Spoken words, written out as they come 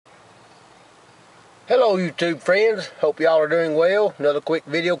Hello YouTube friends, hope y'all are doing well. Another quick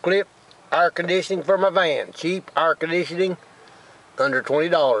video clip. Air conditioning for my van. Cheap air conditioning, under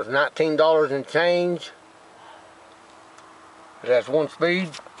 $20, $19 and change. That's one speed.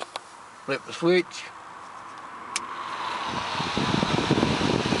 Flip the switch.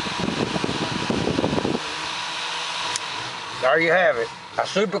 There you have it. I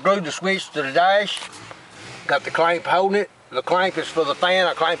super glued the switch to the dash. Got the clamp holding it. The clamp is for the fan.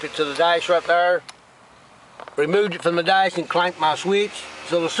 I clamped it to the dash right there. Removed it from the dash and clamped my switch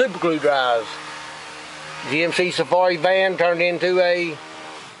so the super glue dries. GMC Safari van turned into a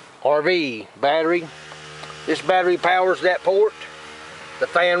RV battery. This battery powers that port. The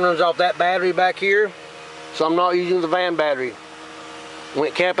fan runs off that battery back here, so I'm not using the van battery.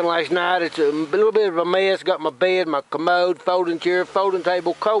 Went camping last night. It's a little bit of a mess. Got my bed, my commode, folding chair, folding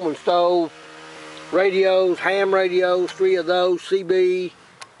table, Coleman stove, radios, ham radios, 3 of those, CB,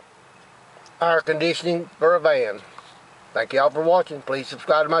 air conditioning for a van. Thank y'all for watching. Please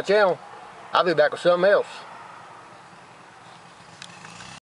subscribe to my channel. I'll be back with something else.